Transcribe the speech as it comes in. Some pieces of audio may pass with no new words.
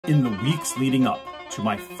in the weeks leading up to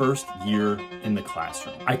my first year in the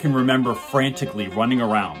classroom, I can remember frantically running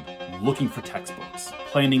around, looking for textbooks,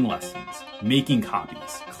 planning lessons, making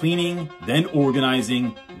copies, cleaning, then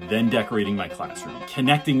organizing, then decorating my classroom,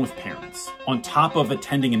 connecting with parents, on top of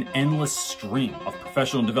attending an endless string of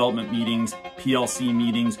professional development meetings, PLC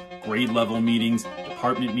meetings, grade level meetings,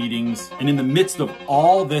 department meetings. And in the midst of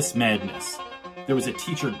all this madness, there was a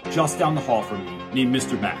teacher just down the hall from me named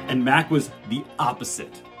Mr. Mack. And Mack was the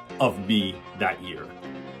opposite of me that year.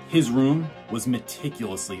 His room was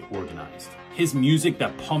meticulously organized. His music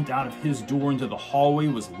that pumped out of his door into the hallway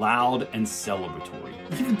was loud and celebratory.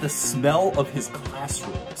 Even the smell of his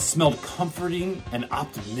classroom smelled comforting and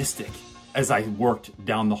optimistic as I worked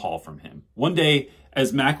down the hall from him. One day,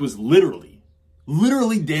 as Mac was literally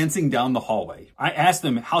dancing down the hallway, I asked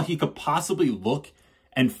him how he could possibly look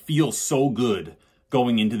and feel so good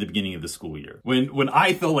going into the beginning of the school year. When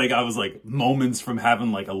I felt like I was like moments from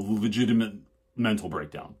having like a legitimate mental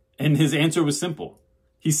breakdown. And his answer was simple.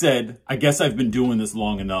 He said, I guess I've been doing this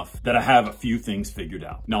long enough that I have a few things figured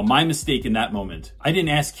out. Now, my mistake in that moment, I didn't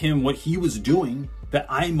ask him what he was doing that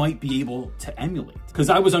I might be able to emulate, because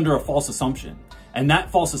I was under a false assumption. And that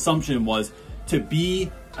false assumption was to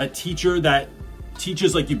be a teacher that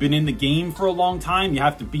teaches like you've been in the game for a long time. You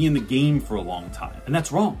have to be in the game for a long time. And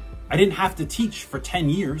that's wrong. I didn't have to teach for 10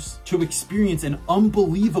 years to experience an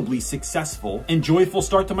unbelievably successful and joyful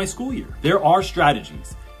start to my school year. There are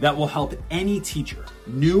strategies that will help any teacher,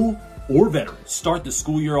 new or veteran, start the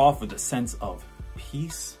school year off with a sense of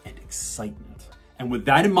peace and excitement. And with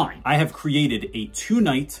that in mind, I have created a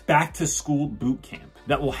 2-night back-to-school boot camp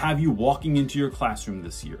that will have you walking into your classroom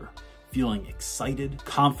this year, feeling excited,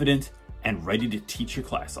 confident, and ready to teach your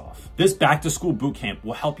class off. This back-to-school boot camp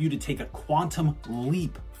will help you to take a quantum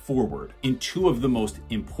leap forward in 2 of the most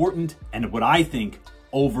important and what I think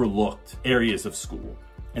overlooked areas of school.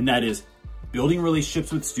 And that is building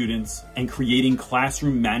relationships with students and creating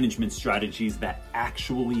classroom management strategies that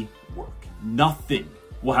actually work. Nothing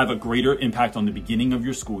will have a greater impact on the beginning of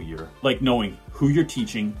your school year like knowing who you're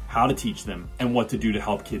teaching, how to teach them, and what to do to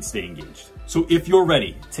help kids stay engaged. So if you're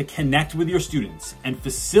ready to connect with your students and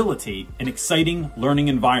facilitate an exciting learning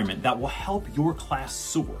environment that will help your class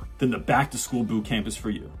soar, then the Back-to-School Bootcamp is for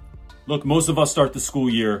you. Look, most of us start the school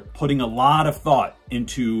year putting a lot of thought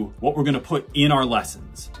into what we're gonna put in our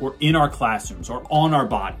lessons or in our classrooms or on our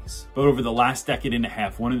bodies. But over the last decade and a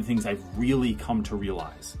half, one of the things I've really come to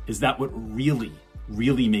realize is that what really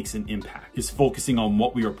makes an impact is focusing on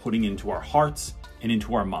what we are putting into our hearts and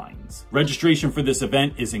into our minds. Registration for this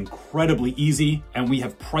event is incredibly easy, and we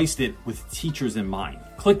have priced it with teachers in mind.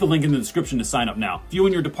 Click the link in the description to sign up now. If you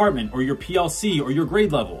and your department or your PLC or your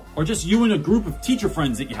grade level, or just you and a group of teacher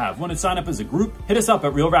friends that you have want to sign up as a group, hit us up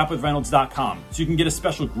at realrapwithreynolds.com so you can get a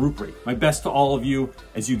special group rate. My best to all of you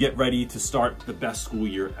as you get ready to start the best school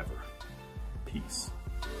year ever. Peace.